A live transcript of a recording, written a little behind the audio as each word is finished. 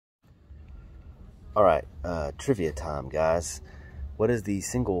All right, trivia time, guys. What is the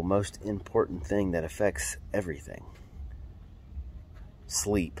single most important thing that affects everything?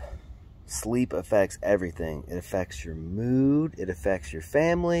 Sleep. Sleep affects everything. It affects your mood. It affects your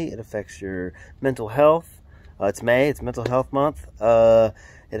family. It affects your mental health. It's May. It's Mental Health Month. It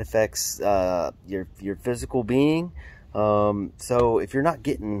affects your physical being. So if you're not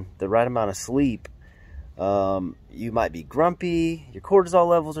getting the right amount of sleep, you might be grumpy. Your cortisol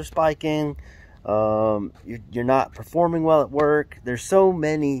levels are spiking. You're not performing well at work. There's so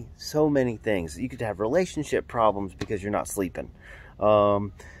many things. You could have relationship problems because you're not sleeping.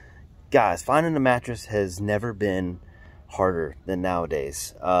 Guys, finding a mattress has never been harder than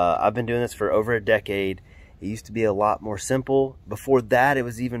nowadays. I've been doing this for over a decade. It used to be a lot more simple. Before that, it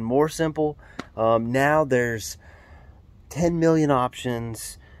was even more simple. Now there's 10 million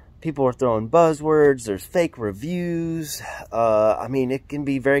options. People are throwing buzzwords. There's fake reviews. I mean, it can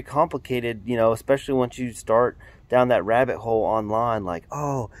be very complicated, you know, especially once you start down that rabbit hole online. Like,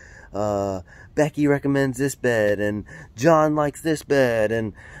 oh, Becky recommends this bed, and John likes this bed.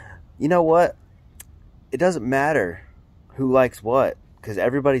 And you know what? It doesn't matter who likes what, because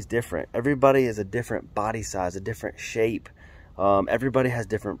everybody's different. Everybody is a different body size, a different shape. Everybody has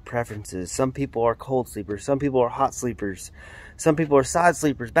different preferences. Some people are cold sleepers. Some people are hot sleepers. Some people are side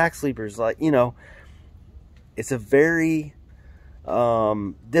sleepers, back sleepers. Like, you know, it's a very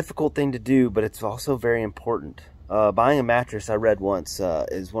difficult thing to do, but it's also very important. Buying a mattress, I read once,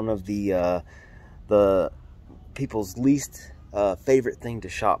 is one of the people's least favorite thing to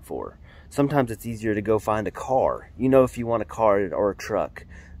shop for. Sometimes it's easier to go find a car. You know, if you want a car or a truck,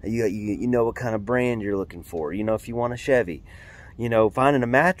 you know what kind of brand you're looking for. You know, if you want a Chevy. You know, finding a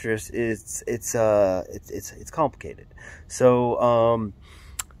mattress is it's complicated. So I'm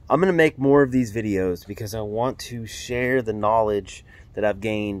gonna make more of these videos because I want to share the knowledge that I've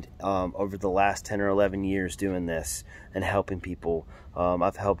gained over the last 10 or 11 years doing this and helping people.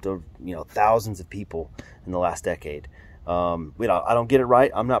 I've helped, you know, thousands of people in the last decade. You know, I don't get it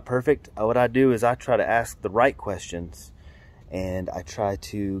right. I'm not perfect. What I do is I try to ask the right questions, and I try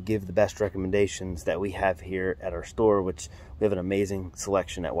to give the best recommendations that we have here at our store, which we have an amazing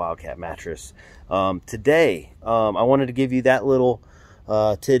selection at Wildcat Mattress. Today, I wanted to give you that little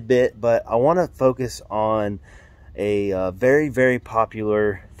tidbit, but I want to focus on a very, very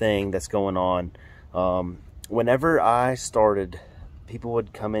popular thing that's going on. Whenever I started, people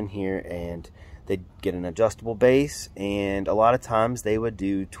would come in here and they'd get an adjustable base, and a lot of times they would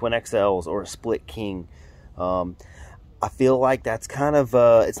do twin XLs or a split king. I feel like that's kind of,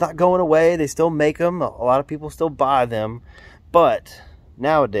 it's not going away. They still make them. A lot of people still buy them. But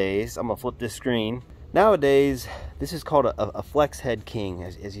nowadays, I'm going to flip this screen. Nowadays, this is called a flex head king,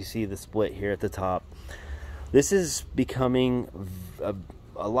 as you see the split here at the top. This is becoming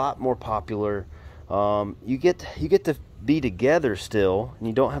a lot more popular. You get to be together still, and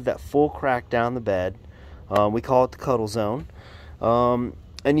you don't have that full crack down the bed. We call it the cuddle zone.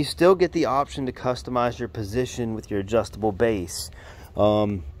 And you still get the option to customize your position with your adjustable base.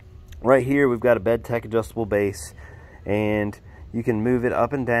 Right here, we've got a bed tech adjustable base, and you can move it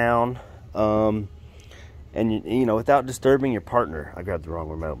up and down, and you know, without disturbing your partner. I grabbed the wrong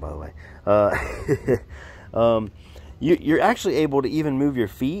remote, by the way. You're actually able to even move your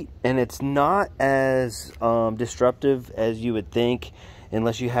feet, and it's not as disruptive as you would think,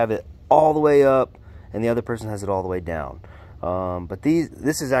 unless you have it all the way up and the other person has it all the way down. But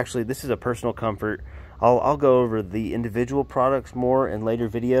this is a personal comfort. I'll go over the individual products more in later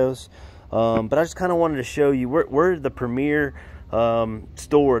videos. But I just kind of wanted to show you we're the premier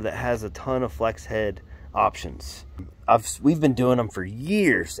store that has a ton of flex head options. We've been doing them for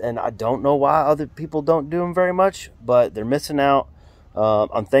years, and I don't know why other people don't do them very much, but they're missing out.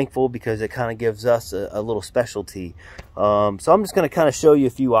 I'm thankful because it kind of gives us a little specialty. So I'm just going to kind of show you a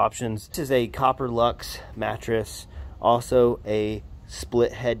few options. This is a copper luxe mattress. Also a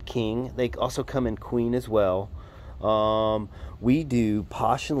split head king. They also come in queen as well. We do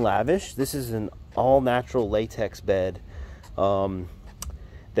Posh and Lavish. This is an all natural latex bed that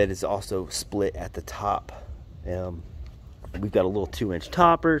is also split at the top. We've got a little 2-inch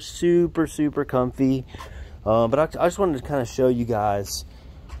topper, super comfy. But I just wanted to kind of show you guys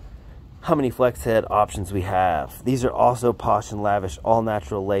how many flex head options we have. These are also Posh and Lavish, all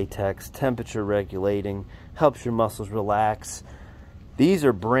natural latex, temperature regulating, helps your muscles relax. These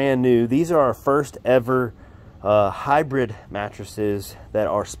are brand new. These are our first ever hybrid mattresses that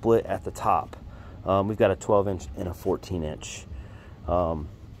are split at the top. We've got a 12-inch and a 14-inch.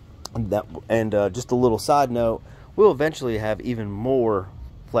 Just a little side note, we'll eventually have even more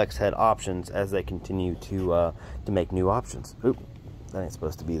flex head options as they continue to make new options. Oop, that ain't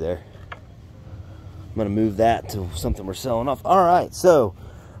supposed to be there. I'm gonna move that to something we're selling off. All right, so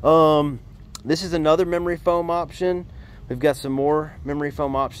this is another memory foam option. We've got some more memory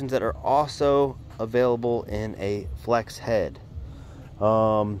foam options that are also available in a flex head.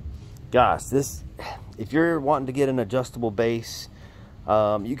 Gosh, this, if you're wanting to get an adjustable base,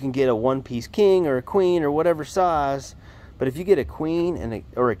 you can get a one-piece king or a queen or whatever size, but if you get a queen and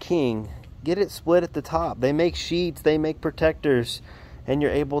or a king, get it split at the top. They make sheets, they make protectors, and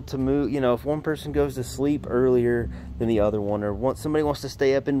you're able to move, you know, if one person goes to sleep earlier than the other one, or somebody wants to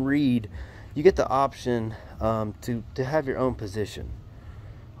stay up and read, you get the option to have your own position.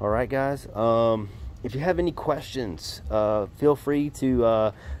 All right, guys. If you have any questions, feel free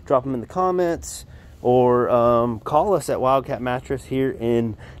to drop them in the comments, or call us at Wildcat Mattress here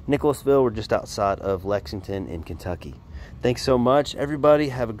in Nicholasville. We're just outside of Lexington in Kentucky. Thanks so much, everybody.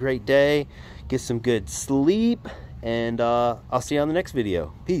 Have a great day. Get some good sleep, and I'll see you on the next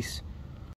video. Peace.